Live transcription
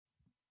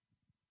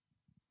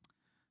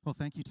Well,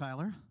 thank you,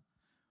 Tyler.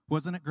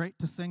 Wasn't it great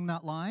to sing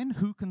that line?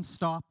 Who can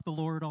stop the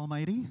Lord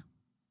Almighty?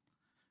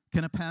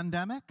 Can a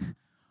pandemic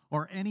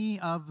or any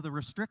of the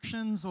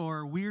restrictions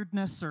or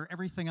weirdness or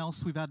everything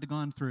else we've had to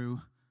gone through,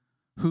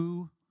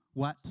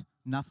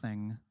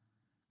 nothing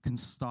can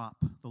stop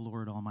the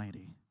Lord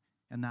Almighty.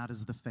 And that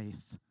is the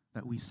faith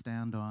that we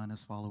stand on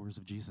as followers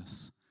of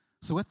Jesus.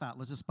 So with that,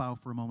 let's just bow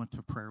for a moment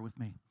of prayer with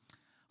me.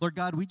 Lord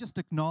God, we just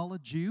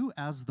acknowledge you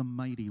as the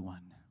mighty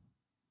one,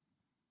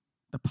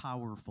 the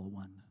powerful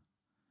one,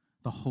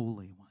 the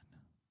holy one.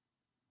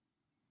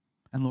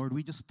 And Lord,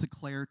 we just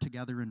declare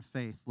together in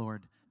faith,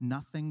 Lord,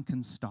 nothing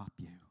can stop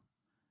you.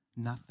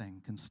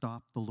 Nothing can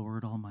stop the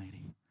Lord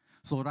Almighty.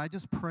 So Lord, I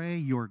just pray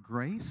your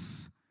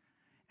grace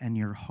and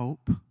your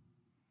hope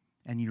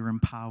and your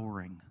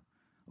empowering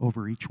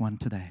over each one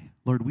today.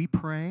 Lord, we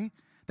pray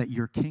that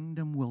your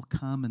kingdom will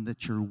come and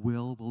that your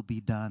will be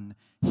done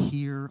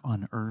here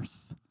on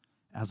earth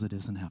as it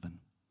is in heaven.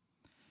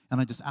 And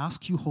I just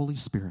ask you, Holy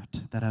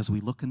Spirit, that as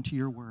we look into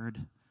your word,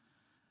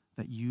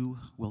 that you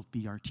will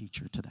be our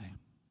teacher today,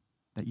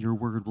 that your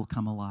word will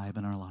come alive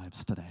in our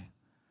lives today.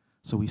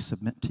 So we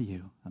submit to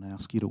you, and I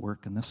ask you to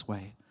work in this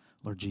way,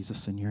 Lord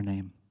Jesus, in your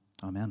name.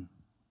 Amen.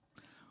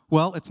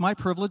 Well, it's my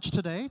privilege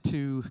today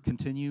to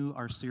continue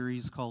our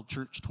series called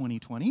Church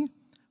 2020,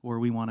 where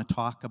we want to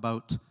talk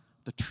about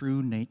the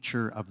true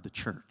nature of the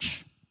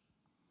church.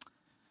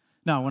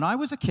 Now, when I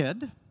was a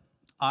kid,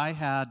 I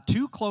had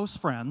two close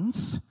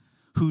friends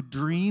who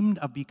dreamed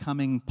of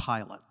becoming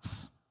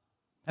pilots.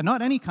 And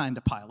not any kind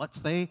of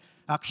pilots. They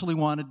actually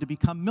wanted to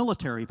become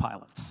military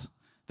pilots.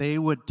 They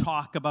would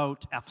talk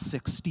about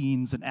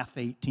F-16s and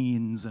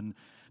F-18s, and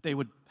they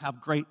would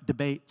have great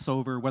debates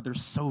over whether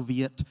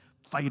Soviet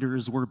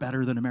fighters were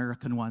better than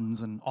American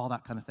ones and all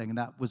that kind of thing, and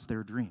that was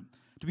their dream.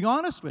 To be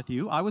honest with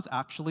you, I was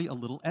actually a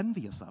little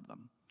envious of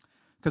them,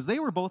 because they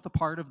were both a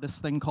part of this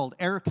thing called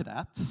Air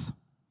Cadets,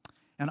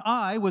 and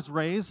I was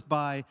raised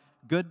by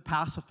good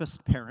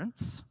pacifist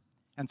parents.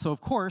 And so,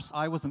 of course,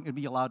 I wasn't going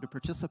to be allowed to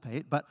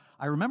participate, but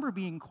I remember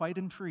being quite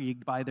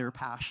intrigued by their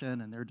passion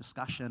and their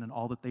discussion and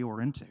all that they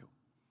were into.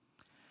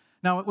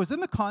 Now, it was in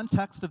the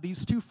context of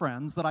these two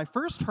friends that I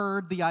first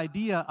heard the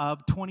idea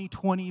of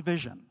 2020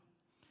 vision.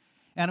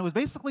 And it was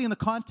basically in the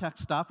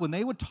context of when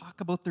they would talk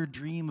about their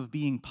dream of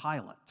being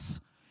pilots.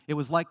 It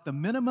was like the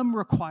minimum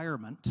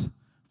requirement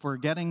for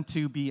getting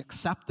to be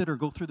accepted or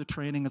go through the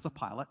training as a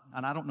pilot,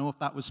 and I don't know if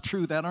that was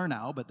true then or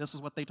now, but this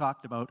is what they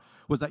talked about,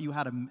 was that you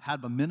had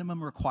a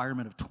minimum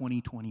requirement of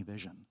 2020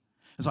 vision.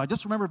 And so I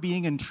just remember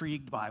being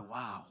intrigued by,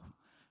 wow,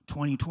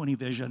 2020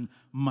 vision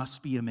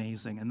must be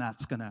amazing, and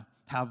that's going to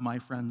have my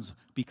friends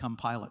become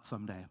pilots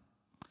someday.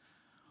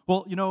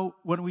 Well, you know,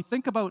 when we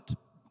think about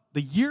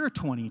the year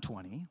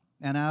 2020,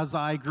 and as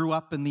I grew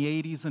up in the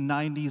 80s and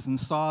 90s and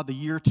saw the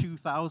year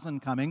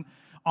 2000 coming,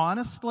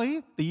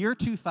 honestly, the year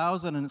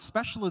 2000, and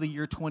especially the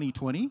year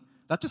 2020,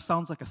 that just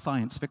sounds like a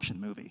science fiction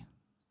movie.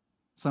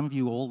 Some of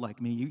you old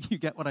like me, you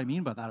get what I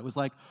mean by that. It was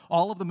like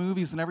all of the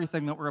movies and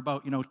everything that were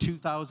about,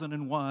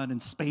 2001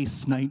 and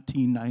Space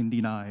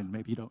 1999.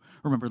 Maybe you don't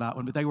remember that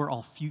one, but they were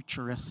all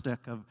futuristic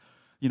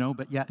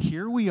but yet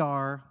here we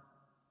are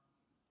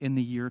in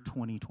the year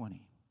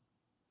 2020.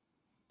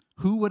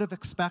 Who would have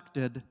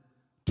expected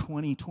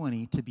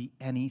 2020 to be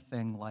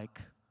anything like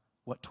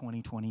what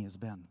 2020 has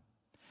been?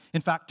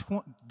 In fact,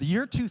 the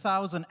year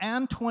 2000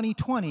 and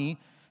 2020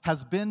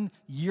 has been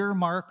year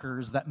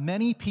markers that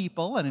many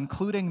people, and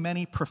including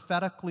many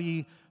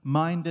prophetically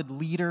minded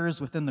leaders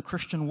within the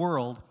Christian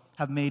world,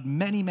 have made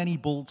many, many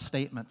bold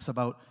statements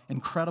about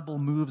incredible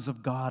moves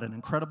of God and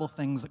incredible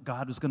things that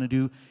God is going to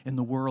do in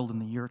the world in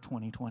the year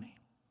 2020.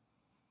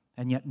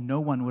 And yet no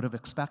one would have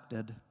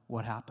expected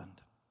what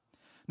happened.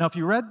 Now, if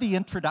you read the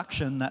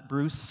introduction that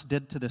Bruce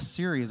did to this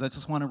series, I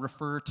just want to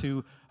refer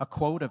to a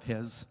quote of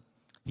his.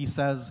 He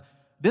says,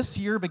 "This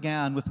year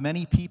began with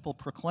many people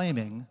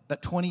proclaiming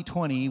that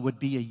 2020 would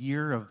be a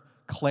year of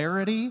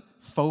clarity,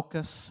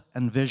 focus,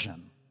 and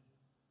vision.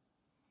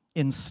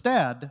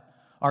 Instead,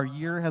 our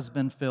year has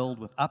been filled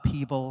with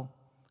upheaval,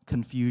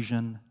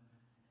 confusion,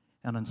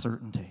 and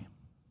uncertainty."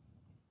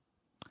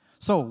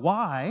 So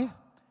why,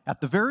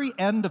 at the very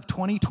end of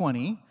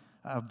 2020,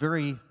 a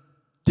very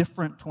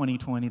different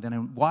 2020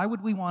 why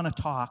would we want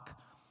to talk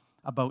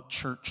about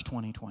Church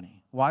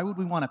 2020? Why would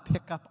we want to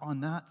pick up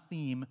on that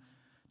theme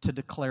to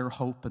declare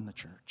hope in the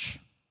church?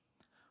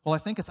 Well, I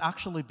think it's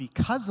actually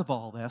because of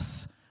all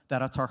this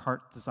that it's our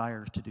heart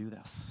desire to do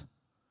this.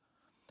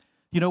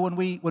 When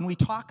we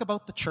talk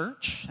about the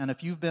church, and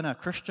if you've been a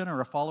Christian or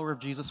a follower of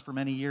Jesus for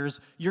many years,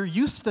 you're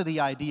used to the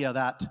idea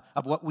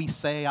of what we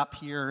say up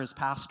here as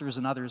pastors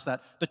and others,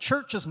 that the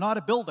church is not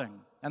a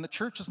building, and the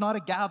church is not a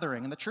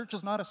gathering, and the church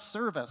is not a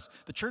service,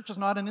 the church is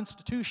not an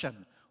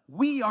institution.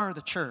 We are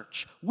the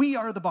church. We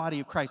are the body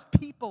of Christ.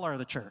 People are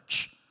the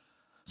church.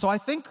 So I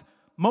think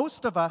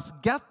most of us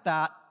get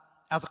that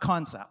as a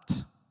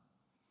concept.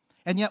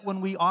 And yet when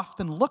we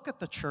often look at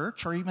the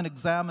church or even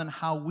examine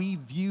how we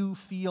view,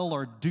 feel,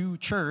 or do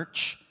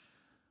church,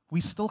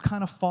 we still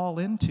kind of fall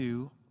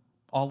into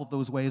all of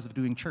those ways of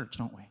doing church,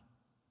 don't we?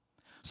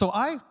 So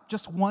I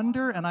just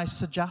wonder, and I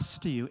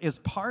suggest to you, is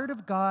part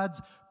of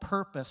God's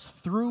purpose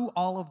through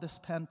all of this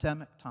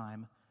pandemic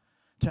time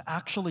to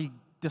actually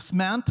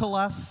dismantle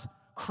us,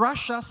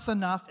 crush us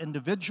enough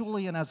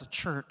individually and as a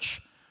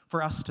church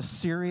for us to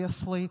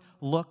seriously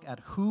look at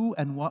who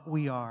and what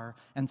we are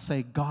and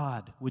say,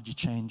 God, would you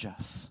change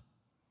us?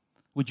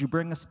 Would you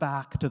bring us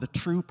back to the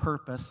true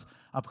purpose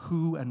of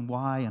who and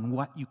why and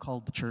what you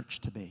called the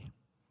church to be?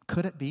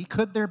 Could it be?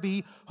 Could there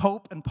be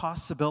hope and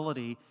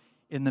possibility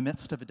in the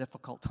midst of a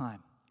difficult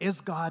time?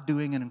 Is God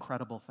doing an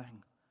incredible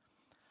thing?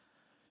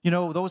 You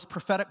know, those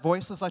prophetic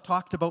voices I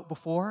talked about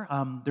before,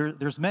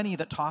 there's many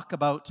that talk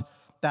about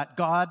that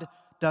God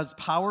does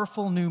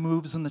powerful new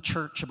moves in the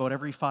church about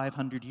every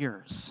 500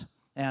 years.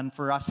 And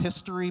for us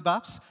history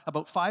buffs,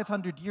 about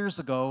 500 years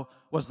ago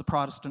was the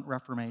Protestant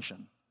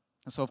Reformation.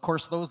 And so, of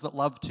course, those that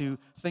love to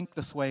think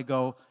this way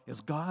go,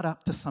 is God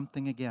up to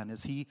something again?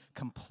 Is he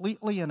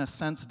completely, in a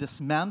sense,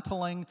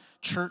 dismantling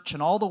church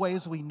in all the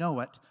ways we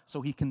know it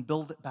so he can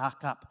build it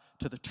back up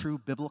to the true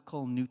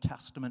biblical New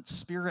Testament,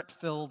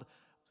 spirit-filled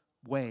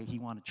way he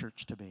wanted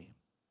church to be?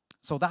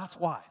 So that's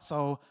why.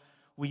 So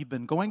we've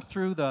been going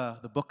through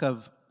the book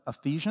of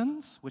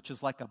Ephesians, which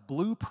is like a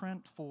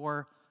blueprint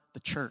for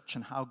the church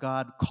and how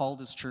God called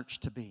his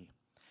church to be.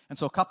 And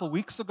so a couple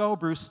weeks ago,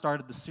 Bruce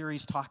started the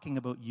series talking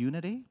about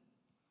unity.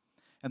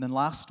 And then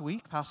last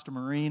week, Pastor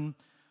Maureen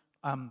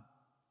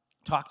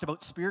talked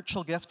about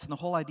spiritual gifts and the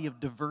whole idea of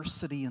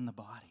diversity in the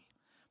body.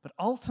 But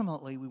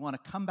ultimately, we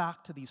want to come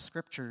back to these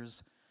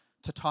scriptures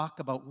to talk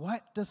about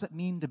what does it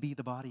mean to be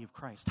the body of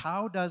Christ?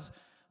 How does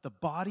the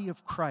body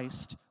of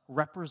Christ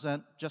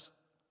represent just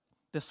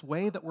this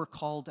way that we're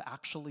called to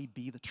actually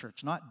be the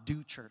church? Not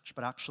do church,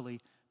 but actually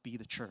be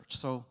the church.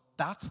 So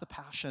that's the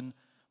passion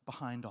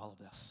behind all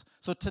of this.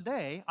 So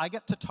today, I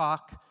get to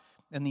talk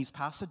in these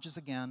passages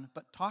again,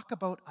 but talk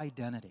about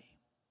identity.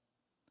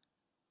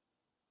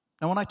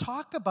 Now, when I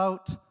talk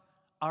about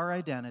our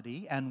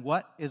identity and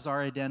what is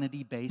our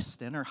identity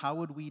based in, or how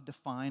would we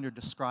define or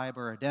describe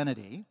our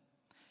identity,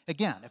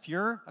 again, if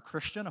you're a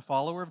Christian, a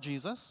follower of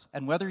Jesus,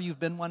 and whether you've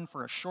been one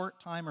for a short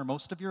time or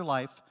most of your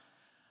life,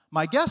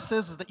 my guess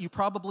is that you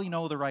probably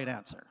know the right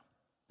answer.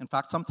 In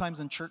fact, sometimes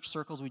in church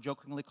circles, we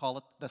jokingly call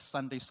it the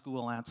Sunday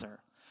school answer.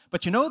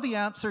 But you know the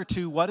answer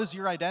to what is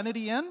your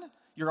identity in?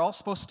 You're all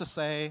supposed to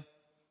say,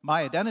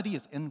 my identity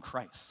is in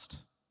Christ.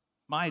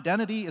 My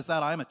identity is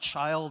that I'm a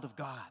child of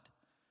God.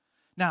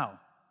 Now,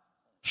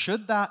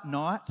 should that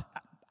not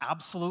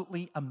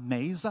absolutely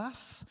amaze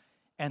us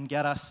and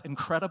get us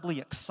incredibly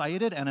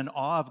excited and in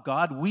awe of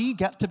God? We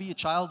get to be a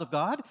child of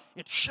God?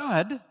 It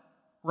should,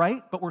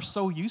 right? But we're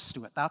so used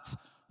to it. That's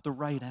the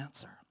right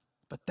answer.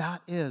 But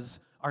that is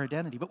our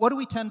identity. But what do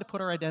we tend to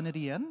put our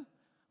identity in?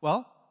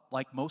 Well,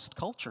 like most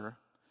culture,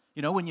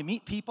 you know, when you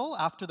meet people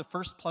after the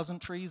first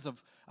pleasantries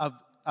of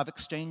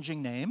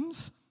exchanging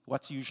names,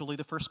 what's usually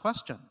the first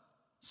question?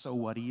 So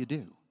what do you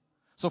do?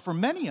 So for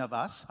many of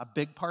us, a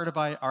big part of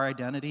our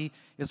identity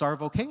is our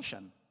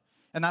vocation.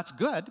 And that's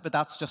good, but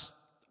that's just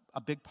a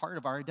big part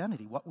of our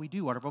identity, what we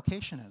do, what our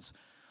vocation is.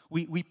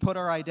 We put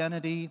our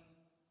identity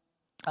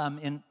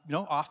in, you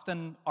know,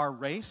 often our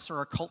race or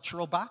our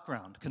cultural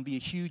background can be a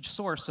huge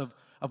source of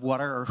what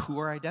or who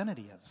our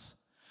identity is.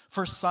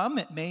 For some,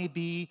 it may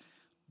be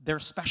their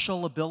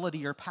special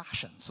ability or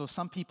passion. So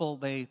some people,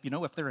 they, you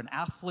know, if they're an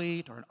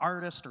athlete or an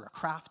artist or a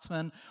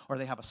craftsman, or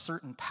they have a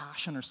certain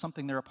passion or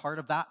something they're a part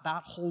of,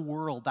 that whole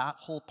world, that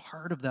whole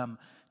part of them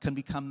can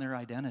become their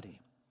identity.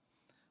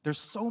 There's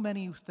so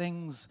many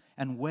things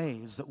and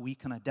ways that we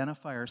can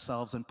identify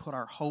ourselves and put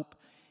our hope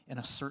in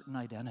a certain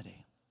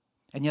identity.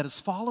 And yet, as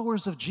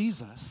followers of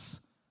Jesus,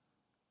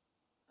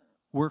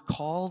 we're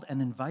called and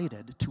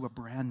invited to a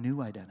brand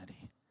new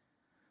identity.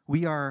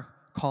 We are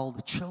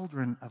called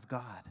children of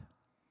God.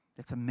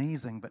 It's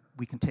amazing, but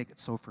we can take it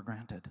so for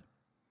granted.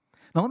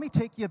 Now, let me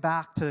take you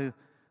back to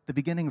the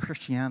beginning of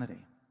Christianity.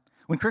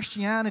 When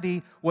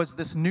Christianity was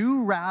this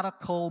new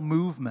radical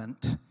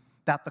movement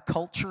that the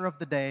culture of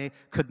the day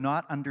could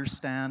not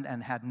understand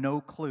and had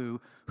no clue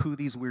who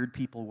these weird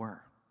people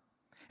were.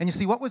 And you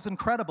see, what was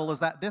incredible is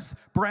that this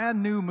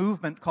brand new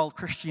movement called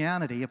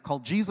Christianity,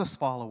 called Jesus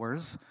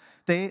followers,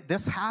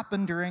 this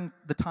happened during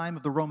the time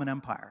of the Roman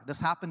Empire.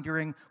 This happened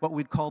during what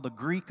we'd call the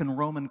Greek and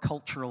Roman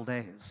cultural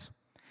days.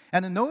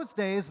 And in those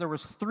days, there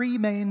was three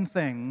main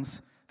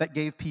things that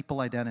gave people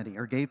identity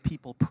or gave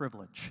people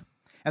privilege.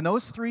 And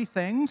those three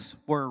things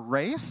were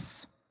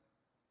race,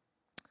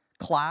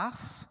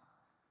 class,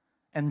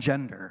 and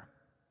gender.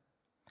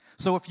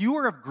 So if you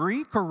were of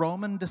Greek or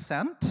Roman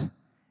descent,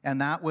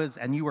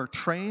 and you were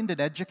trained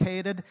and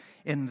educated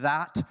in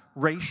that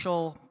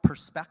racial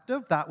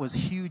perspective, that was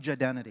huge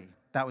identity.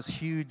 That was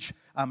huge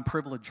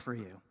privilege for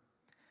you.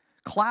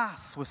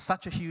 Class was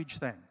such a huge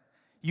thing.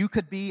 You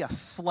could be a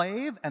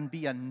slave and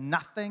be a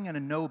nothing and a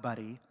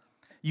nobody.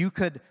 You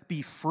could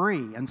be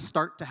free and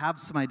start to have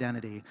some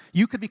identity.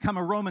 You could become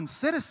a Roman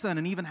citizen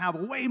and even have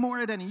way more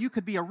identity. You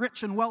could be a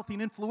rich and wealthy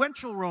and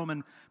influential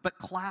Roman, but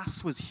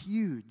class was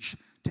huge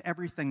to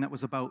everything that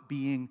was about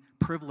being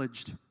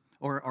privileged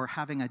or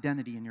having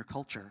identity in your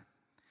culture.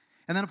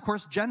 And then, of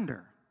course,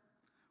 gender.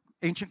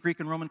 Ancient Greek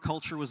and Roman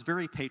culture was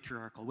very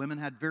patriarchal. Women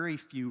had very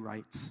few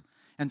rights.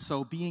 And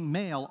so being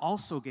male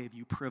also gave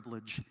you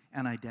privilege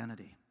and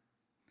identity.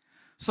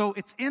 So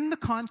it's in the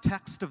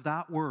context of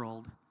that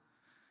world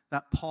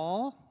that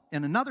Paul,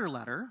 in another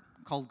letter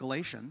called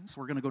Galatians,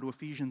 we're going to go to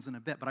Ephesians in a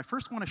bit, but I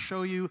first want to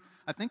show you,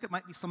 I think it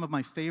might be some of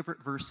my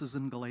favorite verses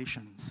in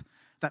Galatians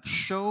that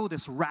show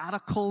this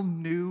radical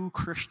new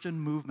Christian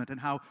movement and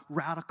how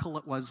radical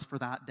it was for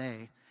that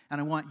day. And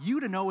I want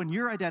you to know in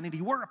your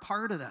identity, we're a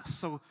part of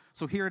this.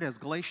 So here it is,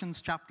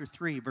 Galatians chapter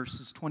 3,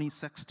 verses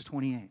 26 to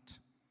 28.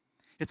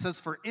 It says,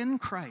 "For in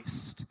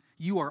Christ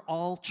you are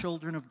all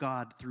children of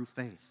God through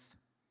faith.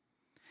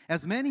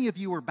 As many of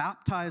you were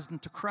baptized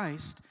into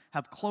Christ,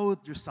 have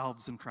clothed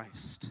yourselves in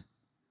Christ.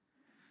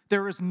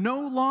 There is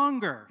no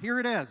longer," here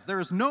it is, "there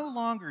is no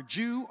longer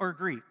Jew or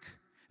Greek.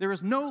 There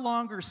is no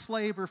longer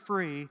slave or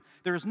free.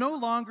 There is no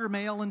longer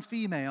male and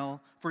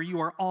female, for you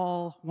are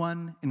all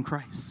one in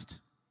Christ."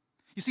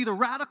 You see, the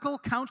radical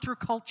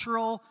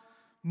countercultural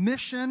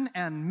mission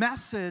and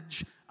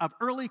message of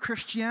early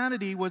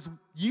Christianity was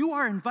you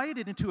are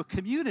invited into a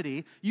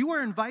community, you are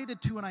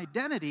invited to an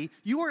identity,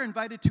 you are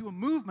invited to a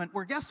movement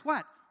where, guess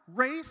what?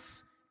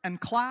 Race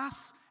and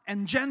class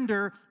and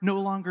gender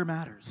no longer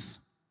matters.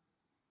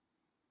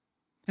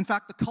 In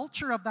fact, the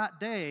culture of that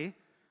day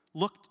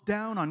looked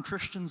down on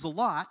Christians a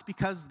lot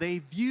because they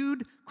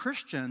viewed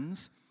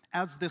Christians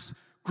as this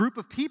group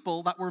of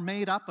people that were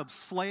made up of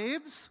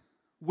slaves,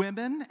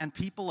 women, and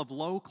people of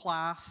low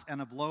class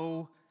and of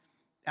low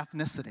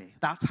ethnicity.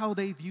 That's how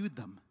they viewed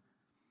them.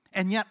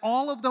 And yet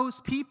all of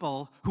those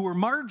people who were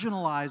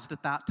marginalized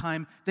at that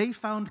time, they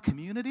found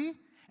community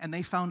and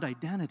they found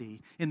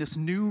identity in this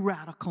new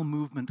radical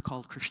movement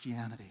called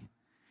Christianity.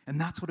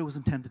 And that's what it was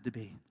intended to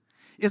be.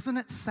 Isn't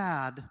it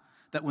sad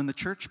that when the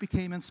church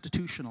became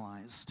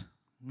institutionalized,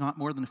 not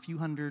more than a few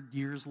hundred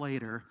years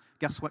later,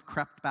 guess what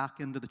crept back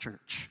into the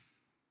church?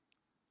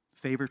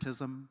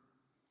 Favoritism,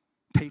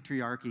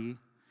 patriarchy,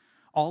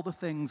 all the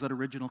things that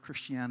original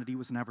Christianity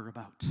was never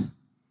about.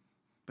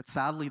 But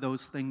sadly,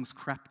 those things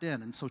crept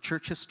in. And so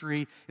church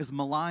history is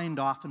maligned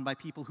often by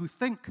people who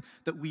think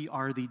that we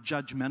are the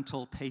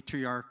judgmental,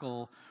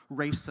 patriarchal,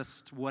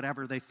 racist,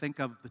 whatever they think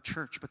of the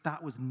church. But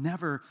that was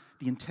never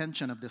the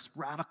intention of this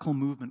radical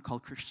movement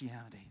called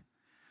Christianity,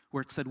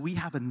 where it said we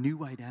have a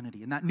new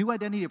identity. And that new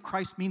identity of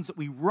Christ means that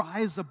we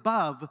rise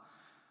above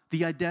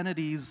the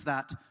identities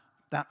that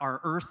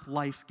our earth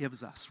life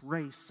gives us,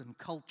 race and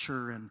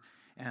culture and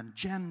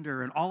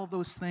gender and all of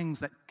those things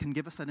that can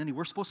give us identity.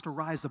 We're supposed to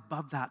rise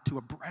above that to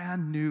a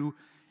brand new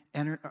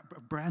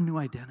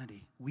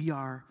identity. We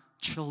are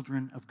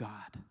children of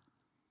God.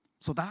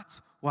 So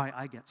that's why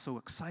I get so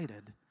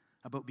excited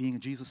about being a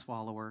Jesus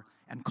follower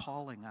and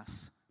calling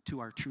us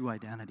to our true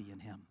identity in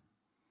Him.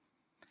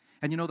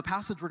 And you know, the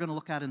passage we're going to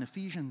look at in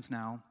Ephesians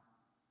now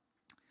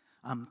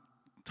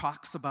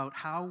talks about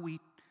how we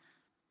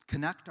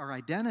connect our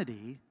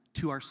identity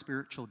to our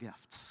spiritual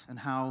gifts and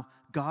how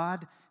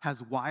God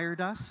has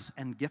wired us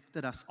and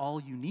gifted us all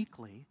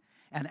uniquely.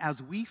 And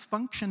as we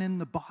function in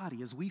the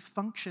body, as we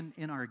function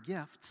in our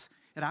gifts,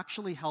 it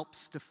actually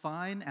helps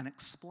define and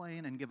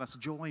explain and give us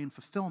joy and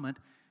fulfillment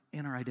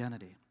in our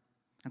identity.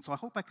 And so I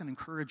hope I can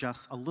encourage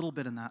us a little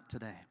bit in that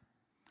today.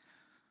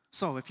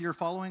 So if you're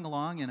following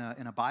along in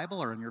a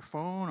Bible or on your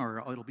phone, or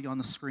it'll be on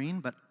the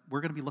screen, but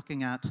we're going to be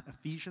looking at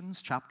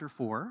Ephesians chapter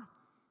 4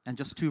 and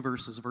just two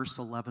verses, verse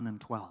 11 and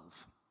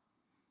 12.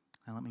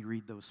 And let me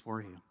read those for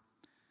you.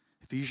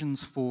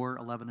 Ephesians 4,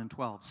 11 and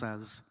 12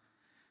 says,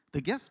 "The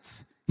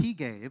gifts He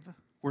gave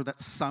were that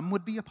some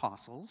would be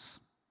apostles,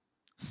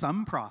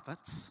 some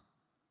prophets,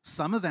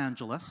 some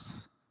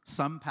evangelists,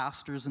 some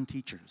pastors and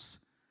teachers,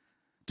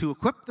 to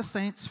equip the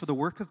saints for the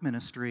work of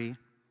ministry,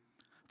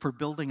 for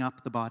building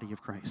up the body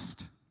of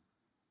Christ."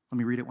 Let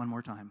me read it one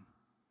more time.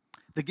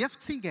 "The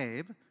gifts He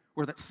gave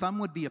were that some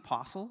would be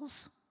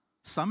apostles,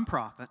 some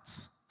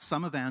prophets,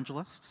 some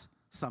evangelists,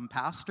 some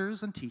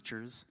pastors and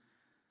teachers,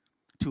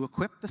 to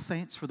equip the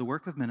saints for the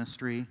work of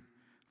ministry,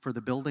 for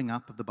the building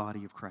up of the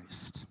body of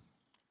Christ."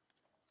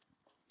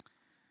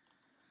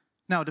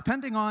 Now,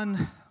 depending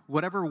on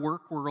whatever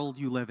work world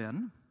you live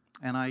in,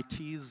 and I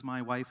tease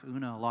my wife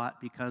Una a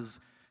lot because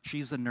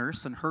she's a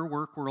nurse, and her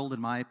work world, in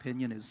my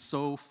opinion, is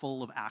so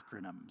full of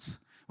acronyms.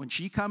 When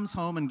she comes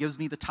home and gives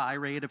me the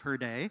tirade of her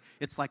day,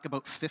 it's like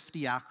about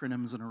 50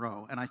 acronyms in a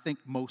row, and I think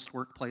most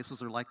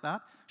workplaces are like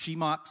that. She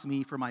mocks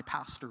me for my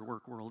pastor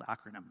work world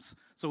acronyms.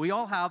 So we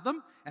all have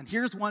them, and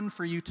here's one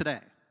for you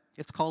today.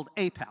 It's called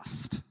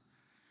APEST.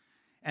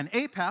 And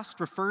APEST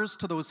refers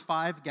to those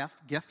 5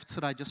 gifts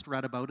that I just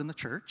read about in the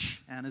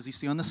church, and as you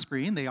see on the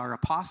screen, they are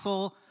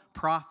apostle,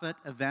 prophet,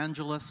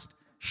 evangelist,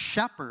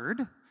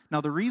 shepherd.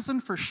 Now, the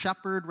reason for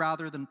shepherd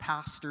rather than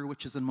pastor,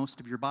 which is in most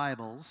of your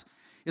Bibles,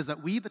 is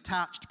that we've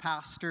attached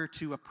pastor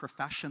to a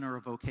profession or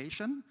a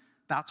vocation.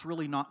 That's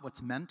really not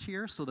what's meant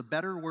here. So the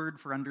better word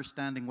for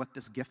understanding what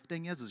this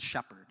gifting is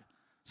shepherd.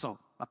 So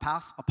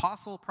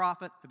apostle,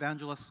 prophet,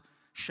 evangelist,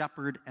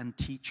 shepherd, and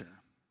teacher.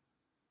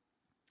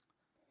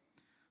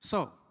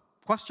 So,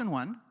 question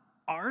 1,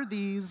 are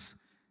these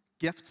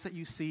gifts that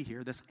you see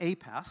here, this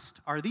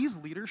APEST, are these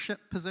leadership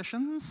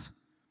positions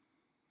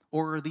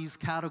or are these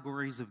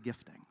categories of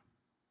gifting?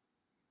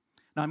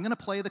 Now, I'm going to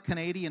play the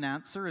Canadian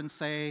answer and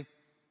say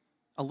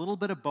a little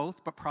bit of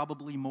both, but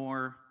probably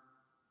more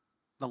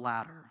the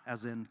latter,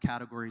 as in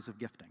categories of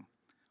gifting.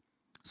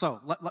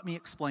 So let me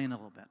explain a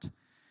little bit.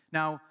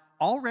 Now,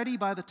 already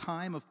by the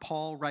time of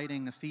Paul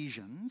writing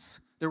Ephesians,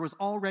 there was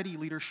already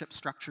leadership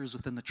structures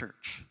within the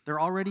church.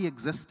 There already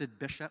existed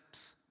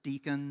bishops,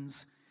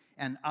 deacons,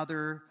 and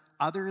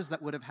others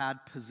that would have had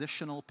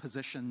positional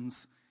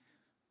positions,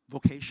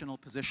 vocational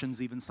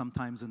positions even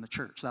sometimes in the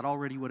church. That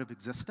already would have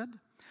existed.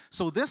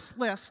 So this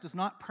list is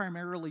not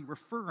primarily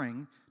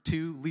referring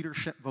to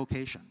leadership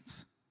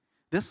vocations.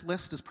 This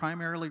list is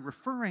primarily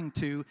referring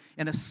to,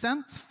 in a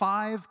sense,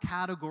 5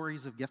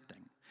 categories of gifting.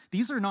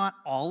 These are not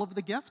all of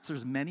the gifts.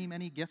 There's many,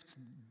 many gifts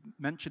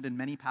mentioned in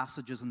many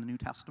passages in the New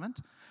Testament.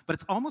 But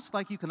it's almost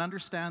like you can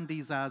understand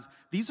these as,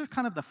 these are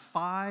kind of the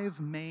 5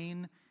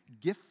 main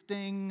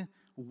gifting,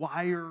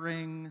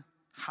 wiring,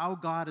 how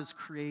God has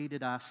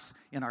created us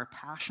in our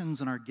passions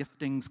and our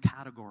giftings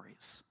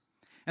categories.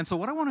 And so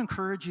what I want to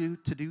encourage you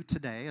to do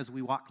today as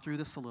we walk through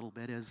this a little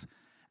bit is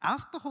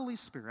ask the Holy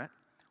Spirit,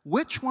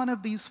 which one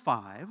of these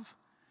 5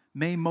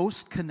 may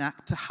most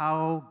connect to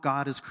how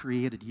God has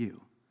created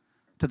you,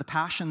 to the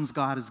passions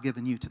God has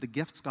given you, to the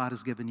gifts God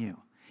has given you?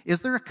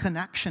 Is there a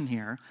connection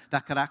here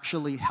that could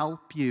actually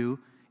help you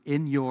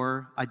in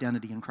your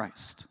identity in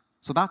Christ?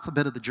 So that's a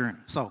bit of the journey.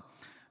 So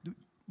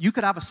you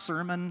could have a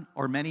sermon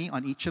or many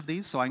on each of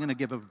these, so I'm going to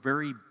give a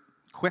very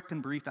quick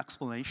and brief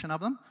explanation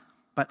of them,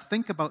 but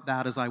think about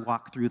that as I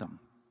walk through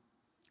them.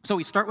 So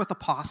we start with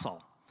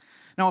apostle.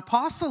 Now,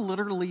 apostle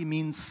literally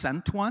means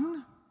sent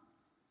one,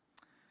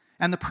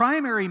 and the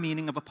primary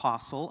meaning of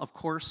apostle, of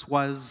course,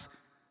 was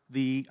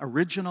the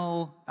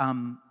original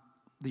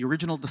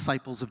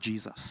disciples of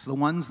Jesus, the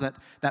ones that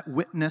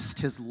witnessed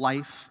his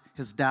life,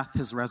 his death,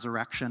 his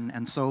resurrection,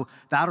 and so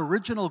that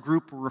original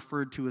group were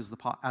referred to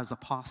as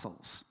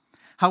apostles.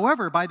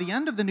 However, by the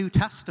end of the New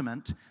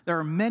Testament, there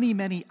are many,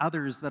 many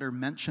others that are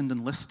mentioned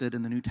and listed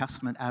in the New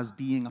Testament as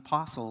being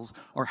apostles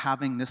or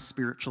having this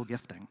spiritual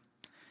gifting.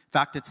 In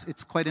fact,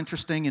 it's quite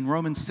interesting. In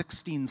Romans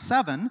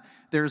 16:7,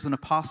 there's an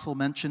apostle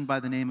mentioned by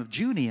the name of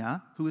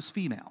Junia who is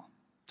female,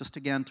 just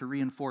again to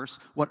reinforce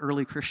what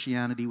early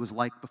Christianity was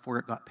like before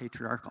it got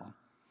patriarchal.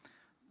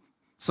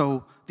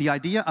 So the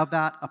idea of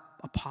that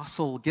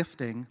apostle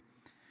gifting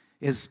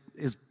is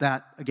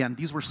that, again,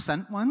 these were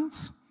sent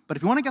ones, but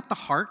if you want to get the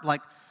heart,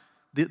 like,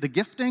 the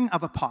gifting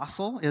of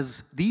apostle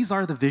is, these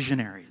are the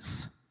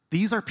visionaries.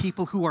 These are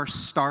people who are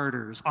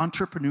starters,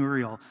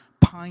 entrepreneurial,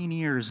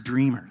 pioneers,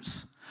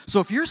 dreamers. So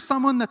if you're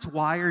someone that's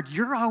wired,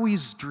 you're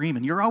always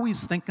dreaming. You're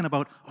always thinking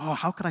about, oh,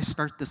 how could I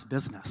start this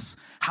business?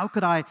 How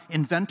could I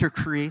invent or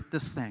create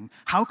this thing?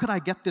 How could I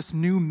get this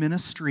new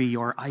ministry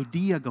or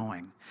idea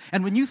going?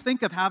 And when you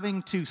think of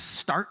having to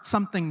start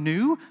something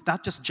new,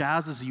 that just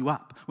jazzes you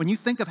up. When you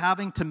think of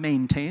having to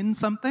maintain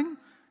something,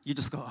 you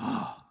just go,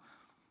 oh.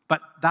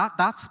 But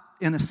that's,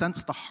 in a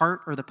sense, the heart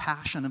or the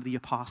passion of the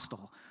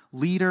apostle.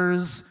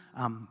 Leaders,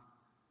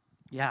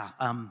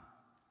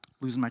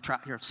 losing my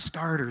track here,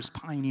 starters,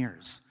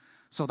 pioneers.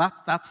 So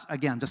that's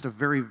again, just a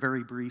very,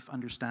 very brief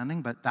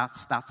understanding, but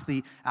that's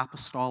the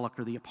apostolic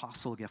or the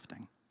apostle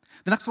gifting.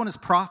 The next one is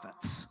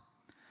prophets.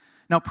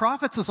 Now,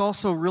 prophets is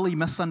also really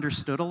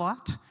misunderstood a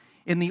lot.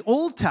 In the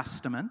Old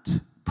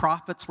Testament,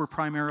 prophets were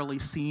primarily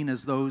seen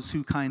as those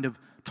who kind of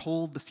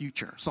told the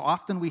future. So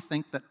often we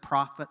think that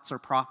prophets or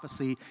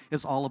prophecy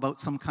is all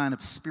about some kind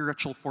of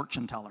spiritual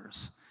fortune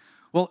tellers.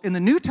 Well, in the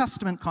New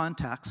Testament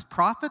context,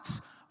 prophets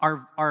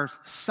are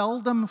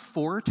seldom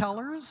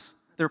foretellers.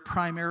 They're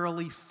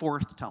primarily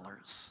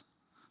forthtellers.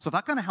 So if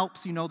that kind of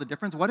helps you know the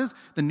difference. What is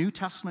the New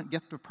Testament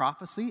gift of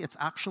prophecy? It's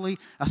actually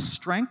a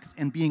strength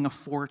in being a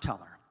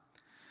foreteller.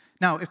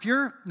 Now,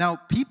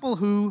 people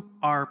who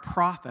are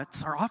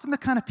prophets are often the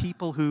kind of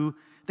people who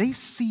they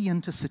see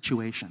into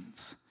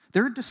situations.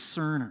 They're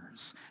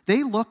discerners.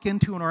 They look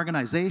into an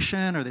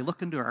organization, or they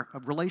look into our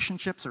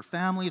relationships or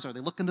families, or they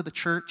look into the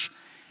church,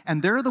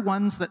 and they're the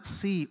ones that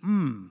see,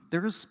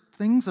 there's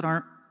things that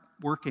aren't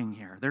working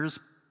here. There's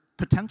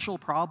potential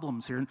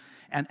problems here.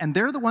 And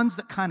they're the ones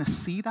that kind of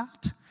see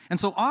that. And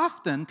so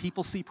often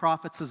people see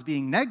prophets as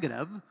being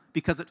negative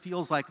because it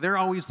feels like they're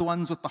always the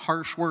ones with the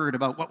harsh word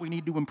about what we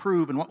need to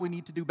improve and what we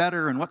need to do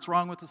better and what's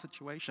wrong with the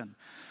situation.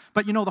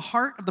 But the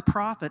heart of the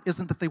prophet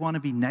isn't that they want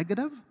to be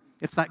negative.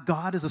 It's that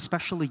God has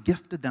especially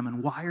gifted them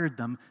and wired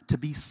them to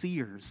be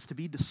seers, to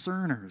be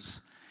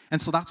discerners.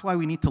 And so that's why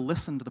we need to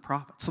listen to the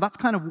prophets. So that's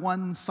kind of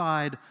one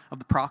side of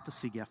the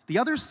prophecy gift. The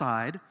other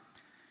side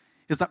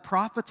is that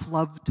prophets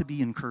love to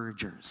be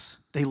encouragers.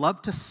 They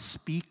love to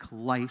speak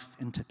life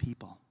into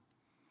people.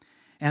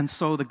 And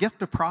so the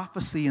gift of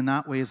prophecy in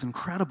that way is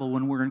incredible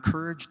when we're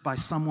encouraged by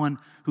someone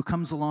who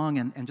comes along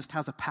and just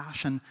has a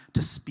passion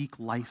to speak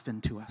life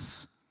into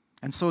us.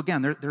 And so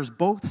again, there's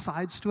both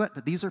sides to it,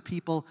 but these are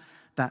people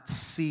that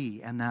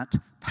see and that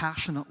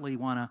passionately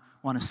want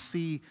to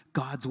see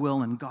God's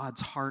will and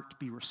God's heart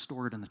be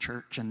restored in the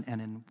church and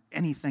in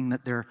anything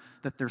that they're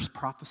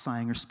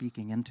prophesying or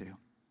speaking into.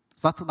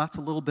 So that's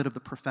a little bit of the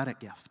prophetic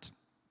gift.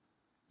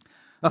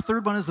 The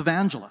third one is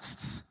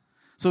evangelists.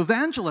 So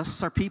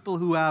evangelists are people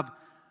who have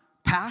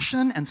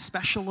passion and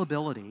special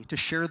ability to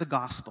share the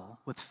gospel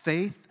with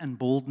faith and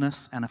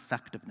boldness and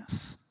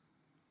effectiveness.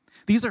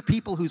 These are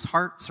people whose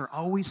hearts are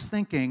always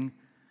thinking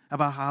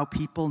about how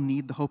people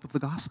need the hope of the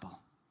gospel.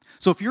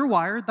 So if you're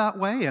wired that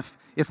way,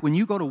 if when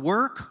you go to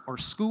work or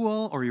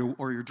school or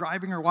you're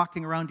driving or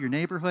walking around your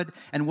neighborhood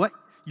and what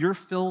you're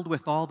filled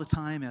with all the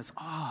time is,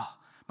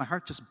 my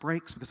heart just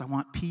breaks because I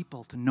want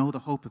people to know the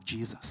hope of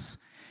Jesus.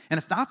 And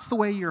if that's the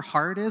way your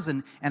heart is,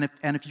 and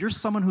if you're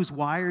someone who's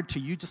wired to,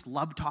 you just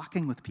love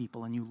talking with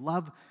people and you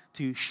love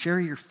to share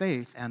your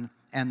faith,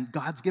 and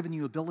God's given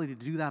you ability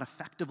to do that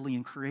effectively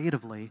and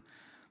creatively,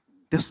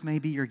 this may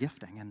be your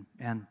gifting.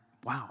 And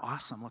wow,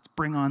 awesome. Let's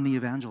bring on the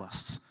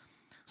evangelists.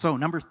 So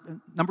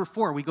number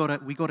 4, we go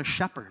to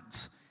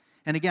shepherds.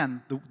 And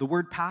again, the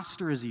word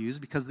pastor is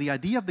used because the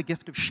idea of the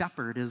gift of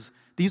shepherd is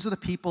these are the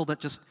people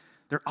that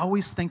they're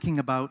always thinking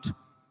about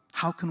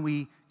how can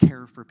we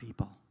care for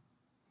people?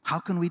 How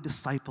can we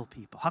disciple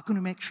people? How can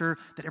we make sure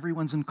that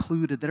everyone's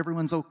included, that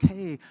everyone's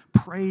okay,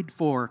 prayed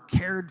for,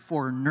 cared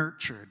for,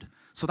 nurtured?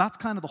 So that's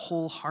kind of the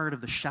whole heart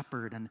of the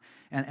shepherd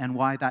and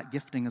why that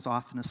gifting is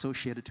often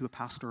associated to a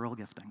pastoral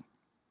gifting.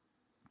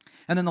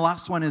 And then the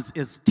last one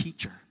is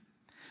teacher.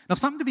 Now,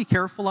 something to be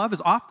careful of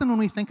is often when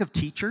we think of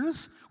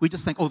teachers, we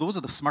just think, those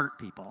are the smart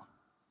people.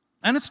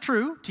 And it's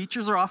true,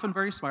 teachers are often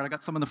very smart. I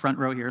got some in the front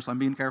row here, so I'm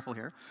being careful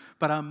here.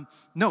 But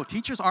no,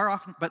 teachers are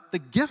often, but the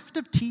gift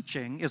of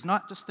teaching is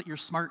not just that you're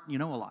smart and you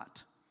know a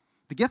lot.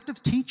 The gift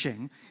of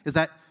teaching is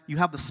that you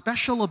have the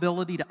special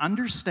ability to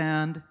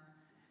understand,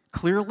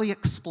 clearly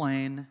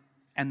explain,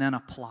 and then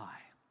apply.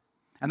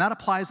 And that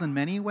applies in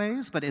many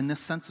ways, but in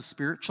this sense of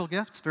spiritual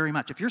gifts, very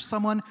much. If you're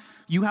someone,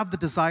 you have the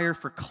desire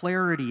for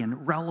clarity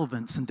and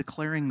relevance in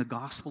declaring the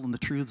gospel and the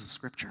truths of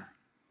Scripture.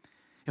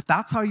 If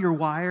that's how you're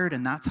wired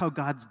and that's how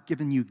God's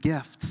given you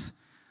gifts,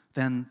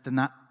 then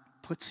that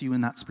puts you in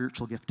that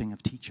spiritual gifting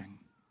of teaching.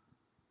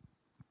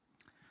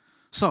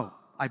 So,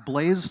 I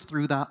blazed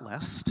through that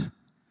list.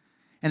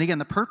 And again,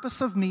 the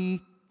purpose of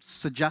me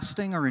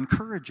suggesting or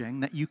encouraging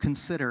that you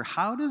consider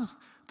how does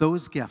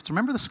those gifts,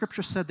 remember the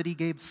scripture said that he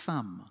gave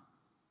some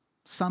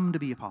to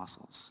be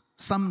apostles,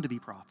 some to be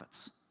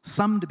prophets,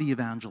 some to be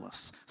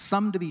evangelists,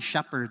 some to be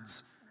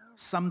shepherds,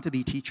 some to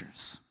be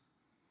teachers.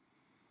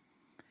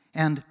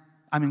 And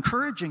I'm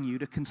encouraging you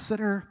to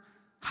consider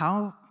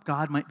how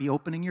God might be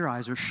opening your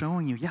eyes or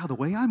showing you, the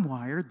way I'm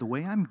wired, the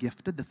way I'm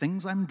gifted, the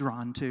things I'm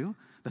drawn to,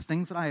 the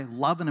things that I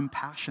love and am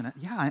passionate,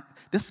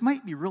 this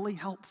might be really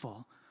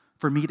helpful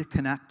for me to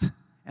connect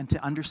and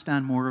to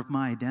understand more of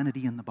my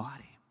identity in the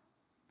body.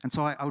 And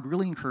so I would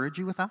really encourage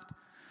you with that.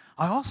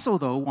 I also,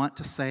 though, want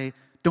to say,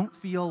 don't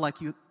feel like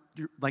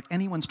like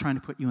anyone's trying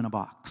to put you in a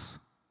box.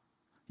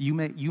 You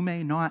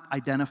may not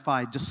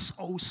identify just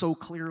so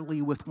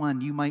clearly with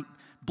one. You might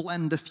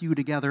blend a few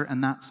together,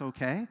 and that's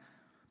okay.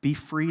 Be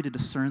free to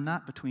discern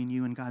that between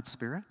you and God's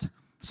Spirit.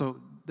 So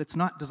it's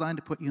not designed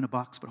to put you in a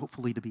box, but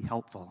hopefully to be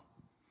helpful.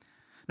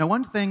 Now,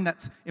 one thing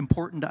that's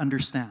important to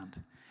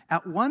understand.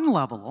 At one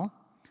level,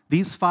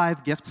 these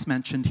 5 gifts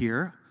mentioned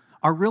here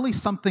are really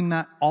something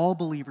that all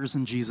believers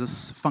in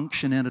Jesus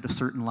function in at a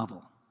certain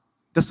level.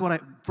 This is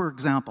for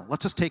example,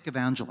 let's just take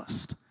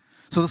evangelist.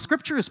 So the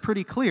scripture is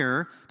pretty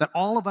clear that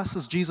all of us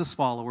as Jesus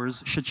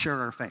followers should share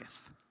our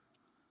faith.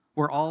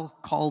 We're all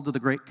called to the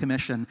Great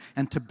Commission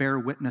and to bear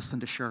witness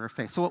and to share our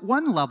faith. So at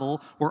one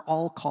level, we're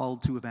all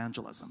called to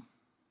evangelism.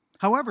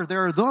 However,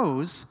 there are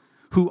those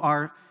who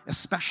are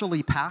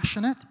especially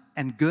passionate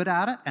and good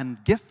at it and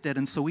gifted,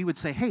 and so we would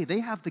say, hey, they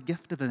have the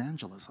gift of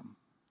evangelism.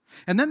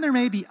 And then there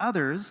may be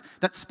others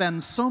that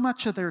spend so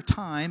much of their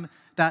time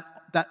that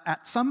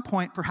at some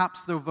point,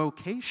 perhaps their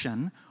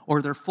vocation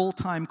or their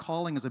full-time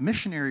calling as a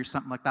missionary or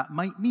something like that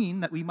might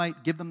mean that we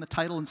might give them the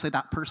title and say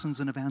that person's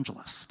an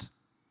evangelist.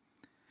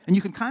 And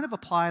you can kind of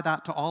apply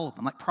that to all of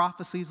them. Like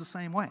prophecy is the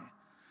same way.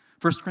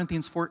 1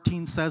 Corinthians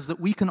 14 says that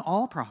we can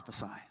all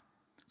prophesy.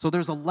 So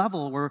there's a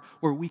level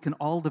where we can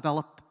all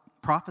develop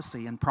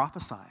prophecy and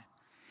prophesy.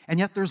 And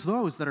yet there's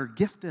those that are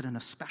gifted and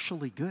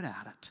especially good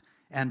at it.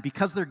 And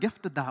because they're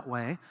gifted that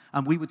way,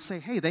 we would say,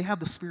 hey, they have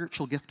the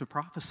spiritual gift of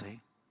prophecy.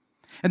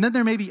 And then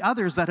there may be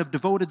others that have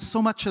devoted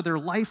so much of their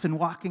life in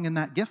walking in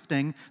that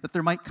gifting that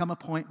there might come a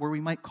point where we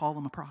might call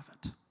them a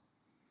prophet.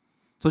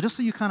 So just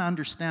so you kind of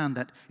understand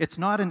that it's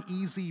not an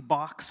easy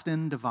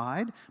boxed-in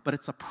divide, but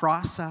it's a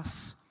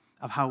process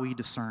of how we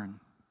discern.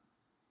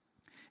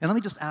 And let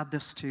me just add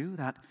this too,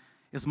 that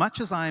as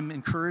much as I'm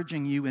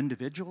encouraging you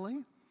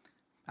individually,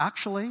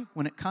 actually,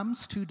 when it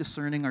comes to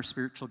discerning our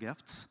spiritual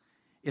gifts,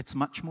 it's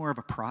much more of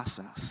a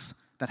process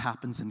that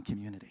happens in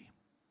community.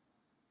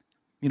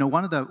 You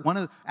know,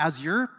 as you're